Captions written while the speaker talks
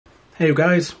Hey you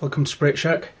guys, welcome to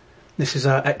SpiritShack. This is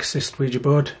our Exorcist Ouija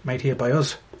board, made here by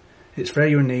us. It's very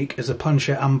unique as the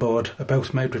planchette and board are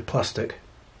both made with plastic.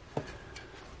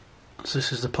 So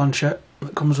this is the planchette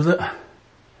that comes with it.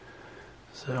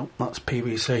 So that's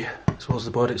PVC, as well as the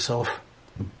board itself.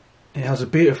 It has a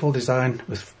beautiful design,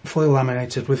 with fully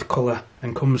laminated with colour,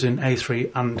 and comes in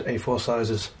A3 and A4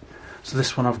 sizes. So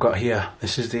this one I've got here,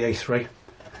 this is the A3.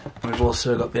 We've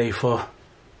also got the A4,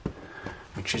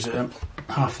 which is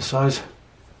half the size.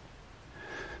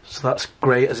 So that's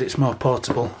great as it's more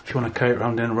portable if you want to carry it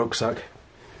around in a rucksack,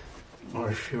 or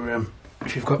if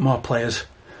you've got more players,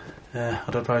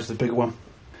 I'd advise the bigger one.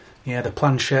 Yeah, the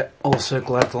planchette also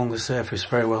glides along the surface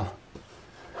very well.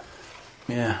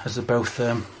 Yeah, as they're both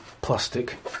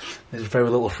plastic, there's very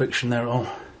little friction there at all.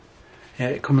 Yeah,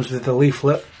 it comes with a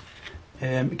leaflet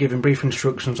giving brief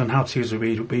instructions on how to use a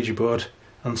Ouija board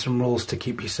and some rules to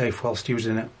keep you safe whilst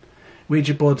using it.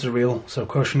 Ouija boards are real, so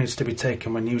caution needs to be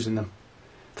taken when using them.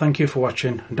 Thank you for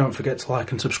watching, and don't forget to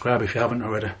like and subscribe if you haven't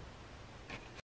already.